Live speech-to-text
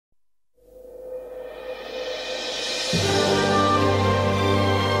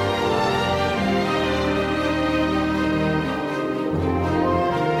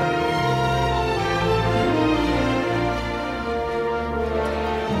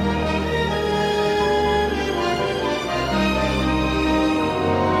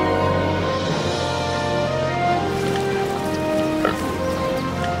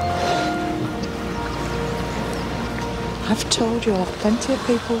told you, I'll have plenty of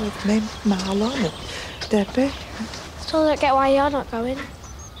people with me, Marlon and Debbie. Still don't get why you're not going.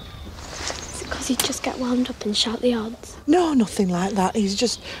 Is it because you just get wound up and shout the odds? No, nothing like that. He's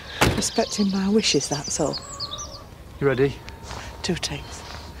just respecting my wishes, that's all. You ready? 2 takes.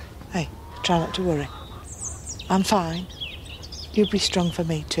 Hey, try not to worry. I'm fine. You be strong for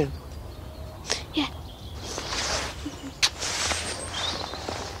me too. Yeah.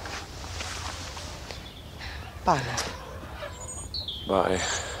 Bye, love. Bye.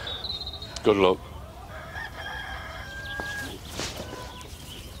 Good luck.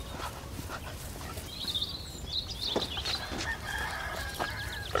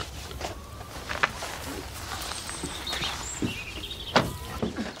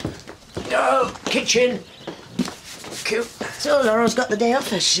 Oh, kitchen. Cute. So Laura's got the day off,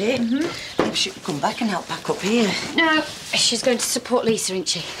 has she? Mm-hmm. Maybe she could come back and help pack up here. No, she's going to support Lisa, isn't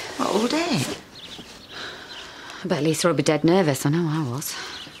she? What, all day? I bet Lisa will be dead nervous. I know I was.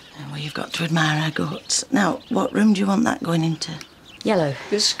 Well, you've got to admire her guts. Now, what room do you want that going into? Yellow.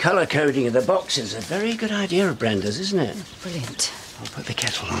 This colour coding of the box is a very good idea of Brenda's, isn't it? Brilliant. I'll put the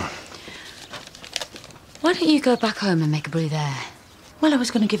kettle on. Why don't you go back home and make a brew there? Well, I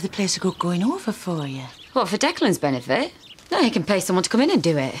was going to give the place a good going over for you. What, for Declan's benefit? No, he can pay someone to come in and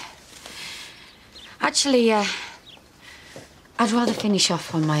do it. Actually, I'd rather finish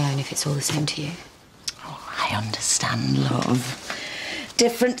off on my own if it's all the same to you. Oh, I understand, love.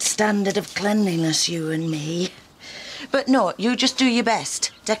 Different standard of cleanliness, you and me. But no, you just do your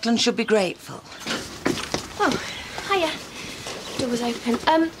best. Declan should be grateful. Oh, hiya. Door was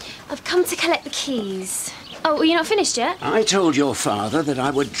open. I've come to collect the keys. Oh, well, you're not finished yet? I told your father that I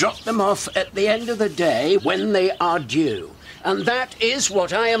would drop them off at the end of the day when they are due. And that is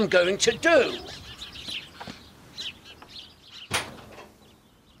what I am going to do.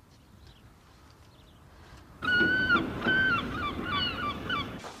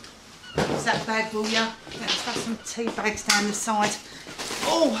 Is that bag, will ya? Let's have some tea bags down the side.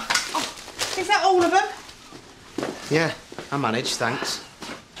 Oh, is that all of them? Yeah, I managed, thanks.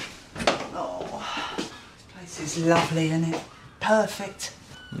 Oh, this place is lovely, isn't it? Perfect.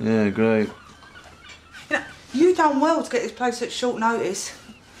 Yeah, great. You know, you done well to get this place at short notice.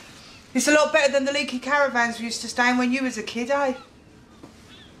 It's a lot better than the leaky caravans we used to stay in when you was a kid, eh?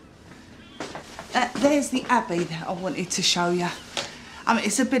 There's the Abbey that I wanted to show you. I mean,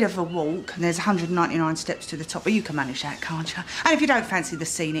 it's a bit of a walk, and there's 199 steps to the top, but you can manage that, can't you? And if you don't fancy the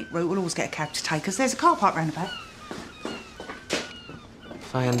scenic route, we'll always get a cab to take us. There's a car park round the back.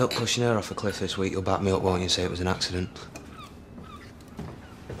 If I end up pushing her off a cliff this week, you'll back me up, won't you, say it was an accident?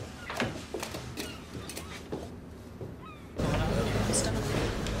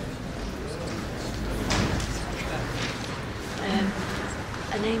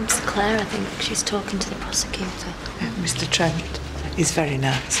 Her name's Claire, I think. She's talking to the prosecutor. Mr. Trent is very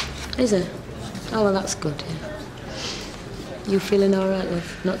nice. Is it? Oh, well, that's good, yeah. You feeling all right,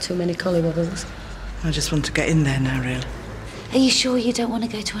 love? Not too many collywobbles? I just want to get in there now, really. Are you sure you don't want to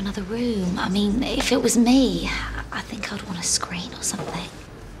go to another room? I mean, if it was me, I think I'd want a screen or something.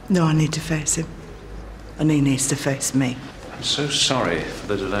 No, I need to face him. And he needs to face me. I'm so sorry for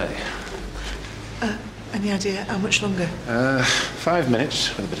the delay. Any idea how much longer? 5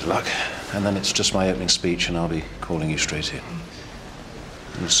 minutes, with a bit of luck. And then it's just my opening speech, and I'll be calling you straight in.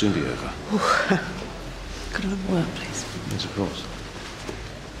 It'll soon be over. Could I have a word, please? Yes, of course.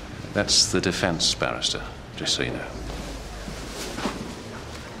 That's the defence barrister, just so you know.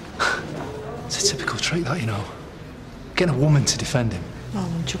 It's a typical trait, that, you know. Getting a woman to defend him.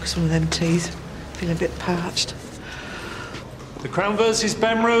 Marlon took us one of them teas. Feeling a bit parched. The Crown versus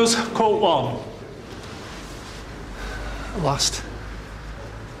Benrose, Court 1. At last.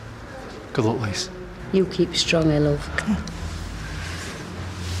 Good luck, Lise. You keep strong, eh, love?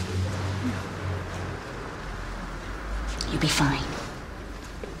 You'll be fine.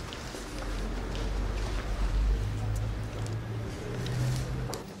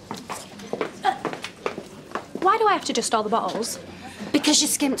 Why do I have to dust all the bottles? Because you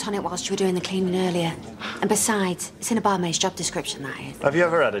skimped on it whilst you were doing the cleaning earlier. And besides, it's in a barmaid's job description, that is. Have you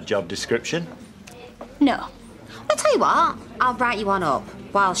ever had a job description? No. I'll tell you what, I'll write you one up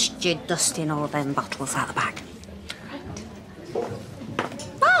whilst you're dusting all them bottles out the back. What?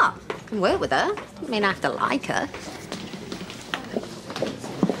 I can work with her. I mean, I have to like her.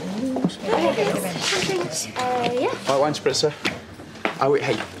 Yeah. White wine spritzer.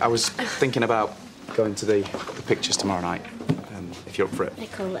 Hey, I was thinking about going to the pictures tomorrow night, if you're up for it.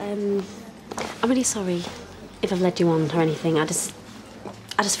 Nicole, I'm really sorry if I've led you on or anything. I just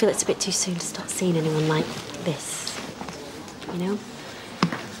feel it's a bit too soon to start seeing anyone like this, you know?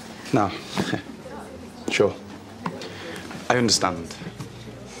 No. Sure. I understand.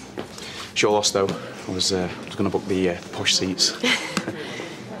 It's your loss, though. I was going to book the posh seats.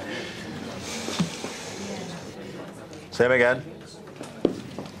 Same again.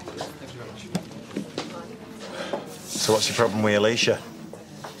 So what's your problem with Alicia?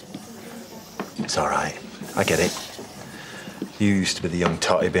 It's all right. I get it. You used to be the young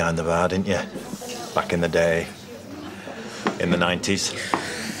totty behind the bar, didn't you? Back in the day. In the 90s.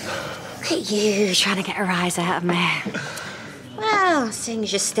 Look at you trying to get a rise out of me. Well, seeing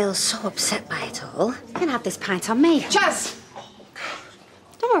as you're still so upset by it all, you can have this pint on me. Chaz!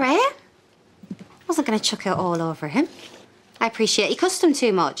 Don't worry. I wasn't going to chuck it all over him. I appreciate your custom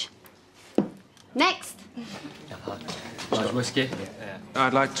too much. Next. Large whiskey?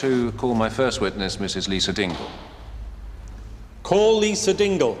 I'd like to call my first witness, Mrs. Lisa Dingle. Call Lisa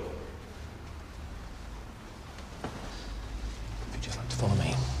Dingle. If you'd just like to follow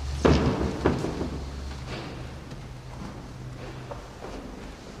me. If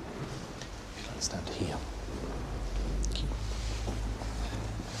you'd like to stand here.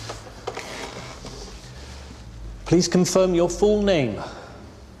 Please confirm your full name.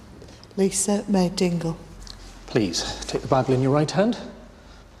 Lisa May Dingle. Please, take the Bible in your right hand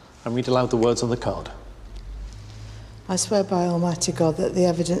and read aloud the words on the card. I swear by Almighty God that the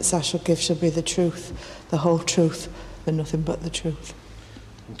evidence I shall give shall be the truth, the whole truth, and nothing but the truth.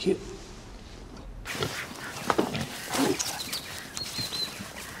 Thank you.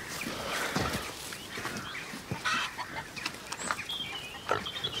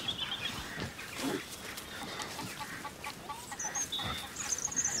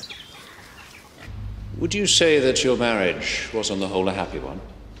 Would you say that your marriage was on the whole a happy one?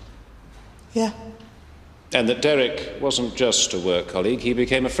 Yeah. And that Derek wasn't just a work colleague, he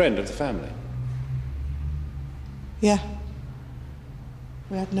became a friend of the family? Yeah.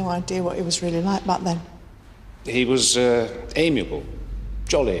 We had no idea what he was really like back then. He was amiable,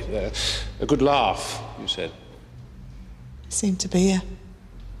 jolly, a good laugh, you said. Seemed to be, yeah.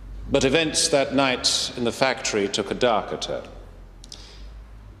 But events that night in the factory took a darker turn.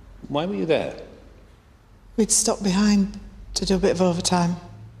 Why were you there? We'd stopped behind to do a bit of overtime,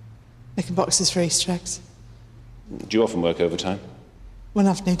 making boxes for Easter eggs. Do you often work overtime? When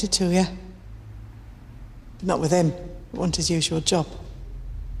I've needed to, yeah. But not with him. It wasn't his usual job.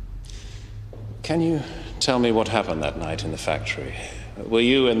 Can you tell me what happened that night in the factory? Were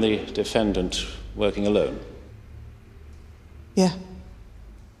you and the defendant working alone? Yeah.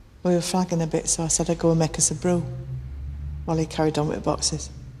 We were flagging a bit, so I said I'd go and make us a brew while he carried on with the boxes.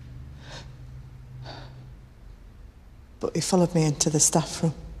 But he followed me into the staff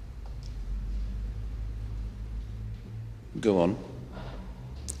room. Go on.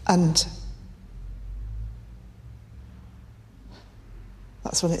 And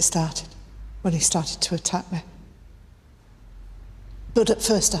that's when it started, when he started to attack me. But at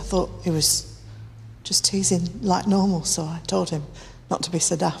first I thought he was just teasing like normal, so I told him not to be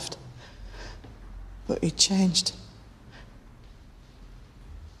so daft. But he changed.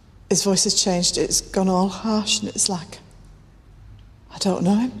 His voice has changed, it's gone all harsh, and it's like I don't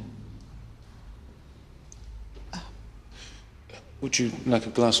know him. Would you like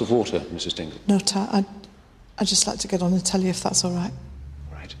a glass of water, Mrs. Dingle? No, I'd just like to get on and tell you if that's all right.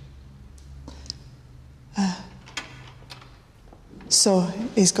 Right. So,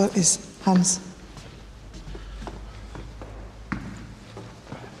 he's got his hands.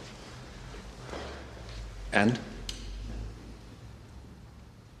 And?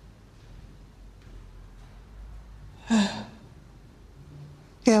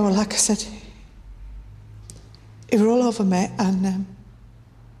 Yeah, well, like I said, he were all over me, and I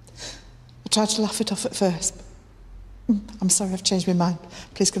tried to laugh it off at first. I'm sorry, I've changed my mind.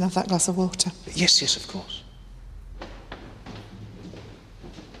 Please can I have that glass of water? Yes, yes, of course.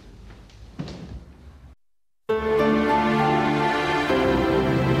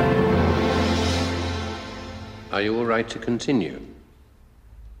 Are you all right to continue?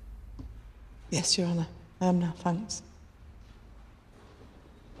 Yes, Your Honour. I am now, thanks.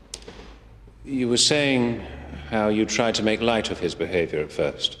 You were saying how you tried to make light of his behaviour at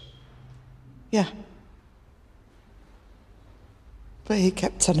first. Yeah. But he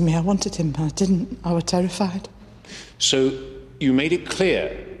kept telling me I wanted him, and I didn't. I was terrified. So you made it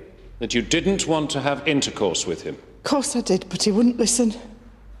clear that you didn't want to have intercourse with him? Of course I did, but he wouldn't listen.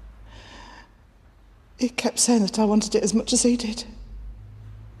 He kept saying that I wanted it as much as he did.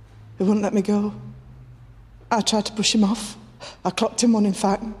 He wouldn't let me go. I tried to push him off. I clocked him on, in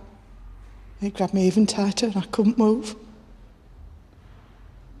fact. He grabbed me even tighter and I couldn't move.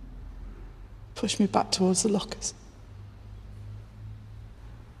 Pushed me back towards the lockers.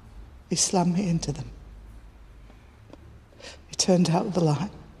 He slammed me into them. turned out of the line.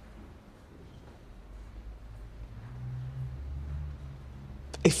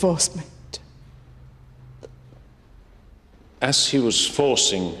 He forced me to. As he was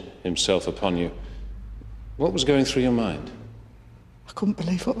forcing himself upon you, what was going through your mind? I couldn't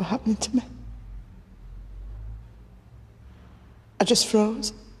believe what was happening to me. I just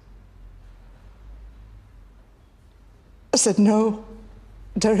froze. I said, no,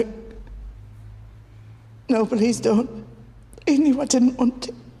 Derek. No, please don't. He knew I didn't want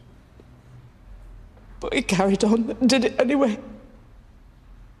it. But he carried on and did it anyway.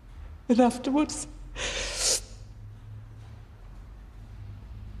 And afterwards,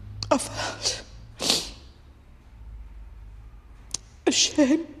 I felt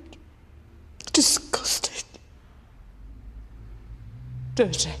ashamed, disgusted,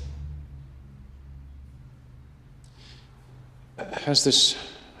 dirty. Has this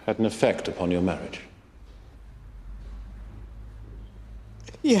had an effect upon your marriage?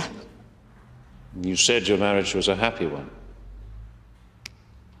 Yeah. You said your marriage was a happy one.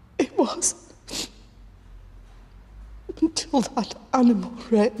 It was. Until that animal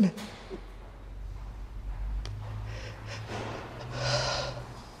raped me.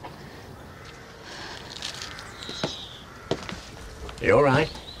 You all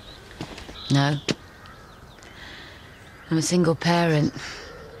right? No. I'm a single parent.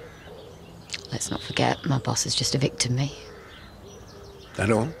 Let's not forget, my boss has just evicted me.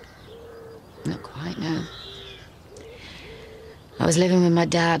 That all? Not quite, no. I was living with my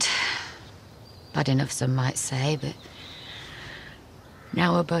dad. Bad enough, some might say, but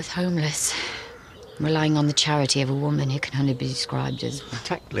now we're both homeless, relying on the charity of a woman who can only be described as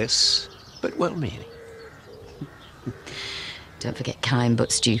tactless, but well-meaning. Don't forget kind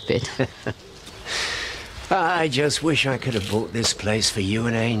but stupid. I just wish I could have bought this place for you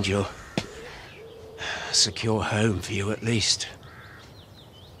and Angel. A secure home for you, at least.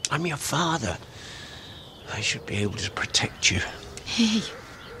 I'm your father. I should be able to protect you. Hey,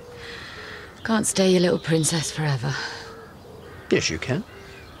 can't stay your little princess forever. Yes, you can.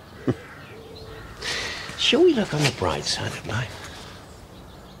 Shall we look on the bright side of life?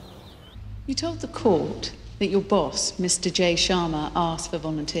 You told the court that your boss, Mr. J. Sharma, asked for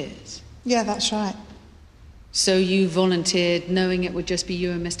volunteers. Yeah, that's right. So you volunteered knowing it would just be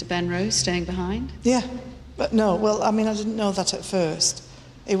you and Mr. Benrose staying behind? Yeah, but no, well, I mean, I didn't know that at first.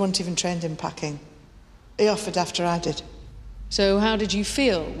 He wasn't even trained in packing. He offered after I did. So how did you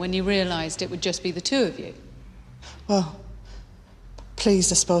feel when you realised it would just be the two of you? Well,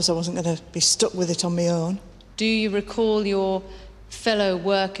 pleased, I suppose I wasn't going to be stuck with it on my own. Do you recall your fellow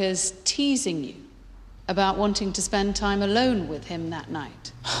workers teasing you about wanting to spend time alone with him that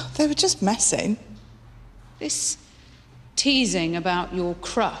night? They were just messing. This teasing about your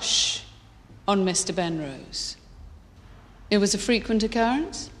crush on Mr. Benrose, it was a frequent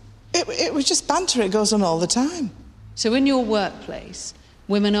occurrence? It was just banter. It goes on all the time. So in your workplace,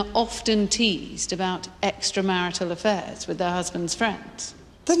 women are often teased about extramarital affairs with their husband's friends?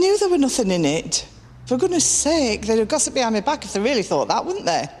 They knew there was nothing in it. For goodness sake, they'd have gossiped behind my back if they really thought that, wouldn't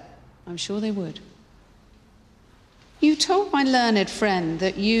they? I'm sure they would. You told my learned friend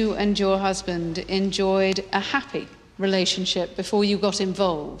that you and your husband enjoyed a happy relationship before you got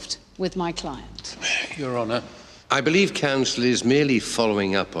involved with my client. Your Honour. I believe counsel is merely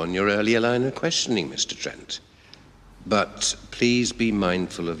following up on your earlier line of questioning, Mr. Trent. But please be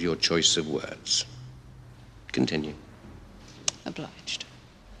mindful of your choice of words. Continue. Obliged.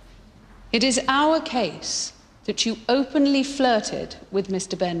 It is our case that you openly flirted with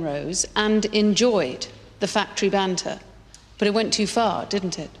Mr. Benrose and enjoyed the factory banter. But it went too far,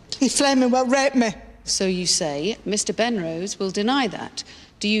 didn't it? He flaming well raped me. So you say Mr. Benrose will deny that.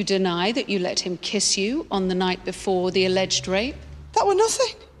 Do you deny that you let him kiss you on the night before the alleged rape? That were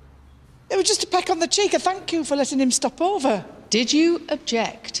nothing. It was just a peck on the cheek, a thank you for letting him stop over. Did you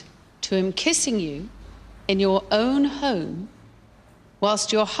object to him kissing you in your own home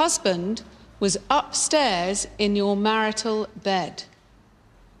whilst your husband was upstairs in your marital bed?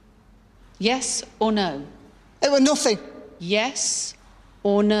 Yes or no? It was nothing. Yes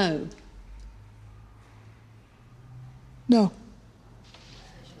or no? No.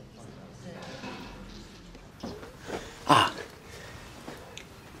 Ah.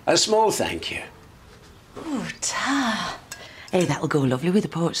 A small thank you. Oh, Ta. Hey, that'll go lovely with the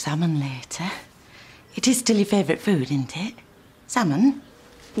poached salmon later. It is still your favourite food, isn't it? Salmon?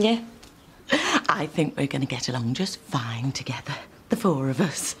 Yeah. I think we're going to get along just fine together, the four of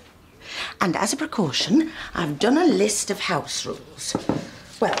us. And as a precaution, I've done a list of house rules.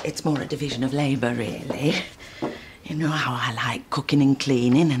 Well, it's more a division of labour, really. You know how I like cooking and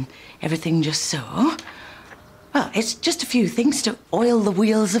cleaning and everything just so. Well, it's just a few things to oil the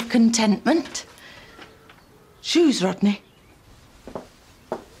wheels of contentment. Shoes, Rodney.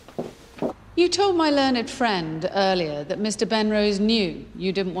 You told my learned friend earlier that Mr. Benrose knew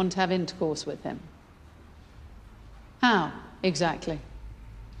you didn't want to have intercourse with him. How, exactly?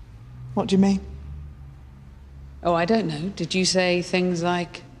 What do you mean? Oh, I don't know. Did you say things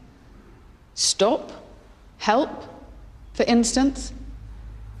like stop? Help? For instance?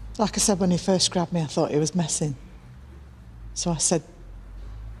 Like I said, when he first grabbed me, I thought he was messing. So I said,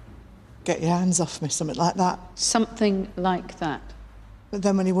 get your hands off me, something like that. Something like that? But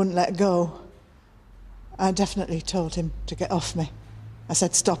then when he wouldn't let go, I definitely told him to get off me. I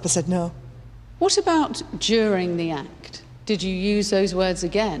said stop, I said no. What about during the act? Did you use those words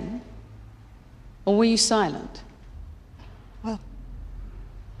again? Or were you silent? Well,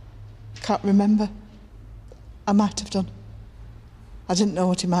 can't remember. I might have done. I didn't know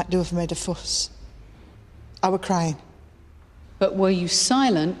what he might do if I made a fuss. I were crying. But were you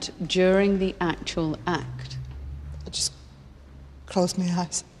silent during the actual act? I just closed my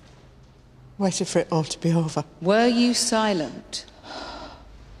eyes, waited for it all to be over. Were you silent?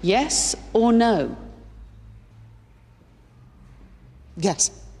 Yes or no?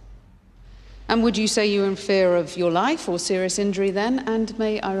 Yes. And would you say you were in fear of your life or serious injury then? And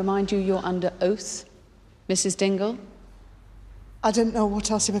may I remind you, you're under oath, Mrs. Dingle? I didn't know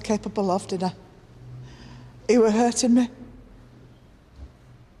what else he were capable of, did I? He were hurting me.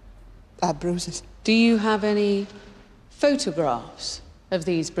 I had bruises. Do you have any photographs of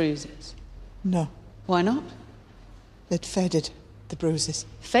these bruises? No. Why not? They'd faded, the bruises.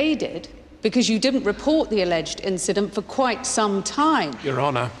 Faded? Because you didn't report the alleged incident for quite some time. Your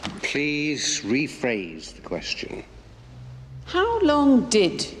Honour. Please rephrase the question. How long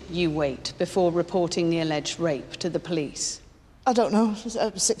did you wait before reporting the alleged rape to the police? I don't know,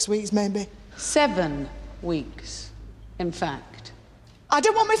 6 weeks maybe. 7 weeks, in fact. I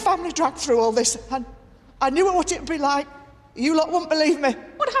didn't want my family dragged through all this. I knew what it'd be like. You lot wouldn't believe me.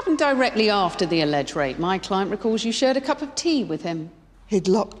 What happened directly after the alleged rape? My client recalls you shared a cup of tea with him. He'd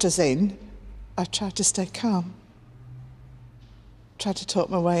locked us in. I tried to stay calm. Tried to talk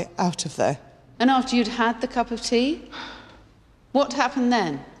my way out of there. And after you'd had the cup of tea, what happened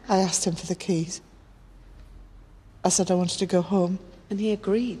then? I asked him for the keys. I said I wanted to go home. And he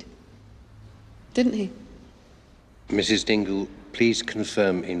agreed, didn't he? Mrs. Dingle, please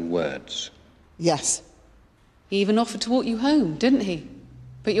confirm in words. Yes. He even offered to walk you home, didn't he?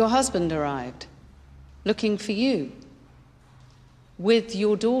 But your husband arrived, looking for you, with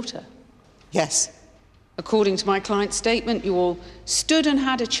your daughter. Yes. According to my client's statement, you all stood and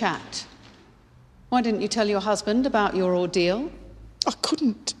had a chat. Why didn't you tell your husband about your ordeal? I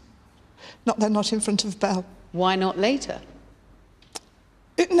couldn't. Not then, not in front of Belle. Why not later?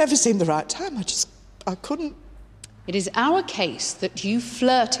 It never seemed the right time. I couldn't. It is our case that you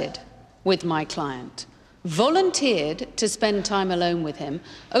flirted with my client, volunteered to spend time alone with him,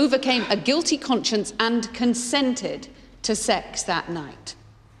 overcame a guilty conscience and consented to sex that night.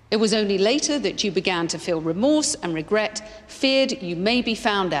 It was only later that you began to feel remorse and regret, feared you may be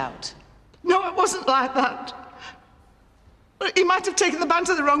found out. No, it wasn't like that. He might have taken the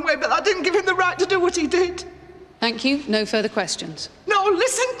banter the wrong way, but that didn't give him the right to do what he did. Thank you. No further questions. No,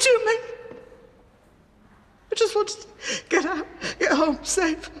 listen to me. I just wanted to get out, get home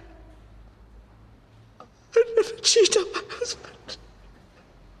safe. I'd never cheat on my husband.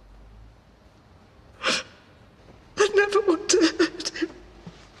 I'd never want to hurt him.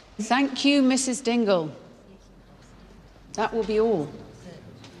 Thank you, Mrs. Dingle. That will be all.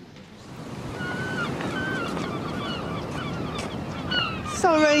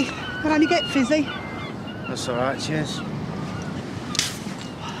 Sorry, can only get fizzy. That's all right, cheers.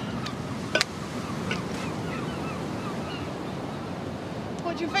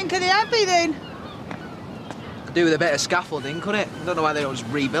 What do you think of the Abbey, then? Could do with a bit of scaffolding, couldn't it? I don't know why they don't just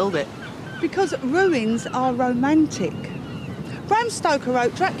rebuild it. Because ruins are romantic. Bram Stoker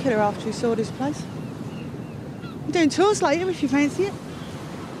wrote Dracula after he saw this place. I'm doing tours later if you fancy it.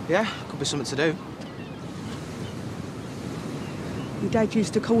 Yeah, could be something to do. Your dad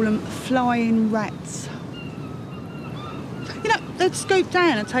used to call them flying rats. You know, they'd scoop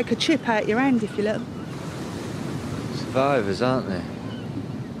down and take a chip out your hand if you let them. Survivors, aren't they?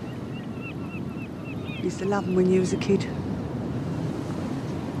 Used to love them when you was a kid.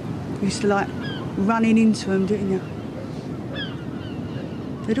 Used to like running into them, didn't you?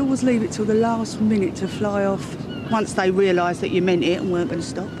 They'd always leave it till the last minute to fly off, once they realised that you meant it and weren't going to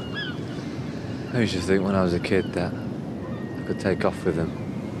stop. I used to think when I was a kid that I could take off with them.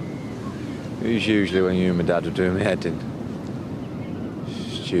 It was usually when you and my dad were doing my head in.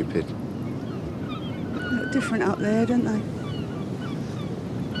 Stupid. different up there, don't they?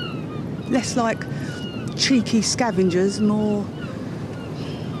 Less like cheeky scavengers, more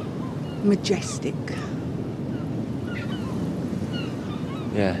majestic.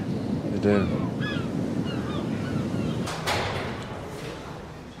 Yeah, they do.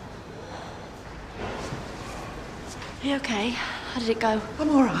 Are you okay? How did it go? I'm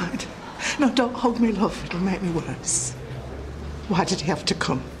all right. No, don't hold me, love. It'll make me worse. Why did he have to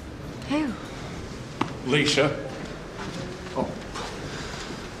come? Who? Lisa. Oh,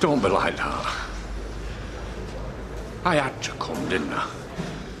 don't be like that. I had to come, didn't I?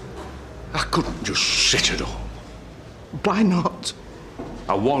 I couldn't just sit at home. Why not?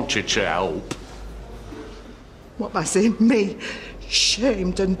 I wanted to help. What, by seeing me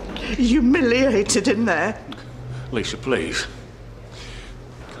shamed and humiliated in there? Lisa, please.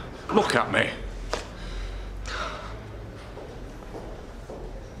 Look at me.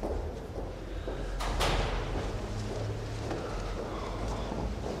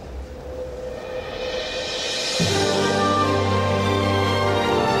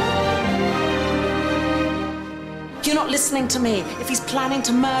 You're not listening to me. If he's planning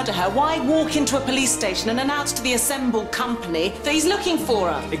to murder her, why walk into a police station and announce to the assembled company that he's looking for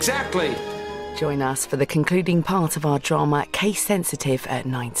her? Exactly. Join us for the concluding part of our drama Case Sensitive at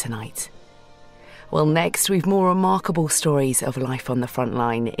 9 tonight. Well, next we've more remarkable stories of life on the front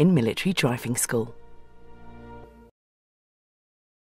line in military driving school.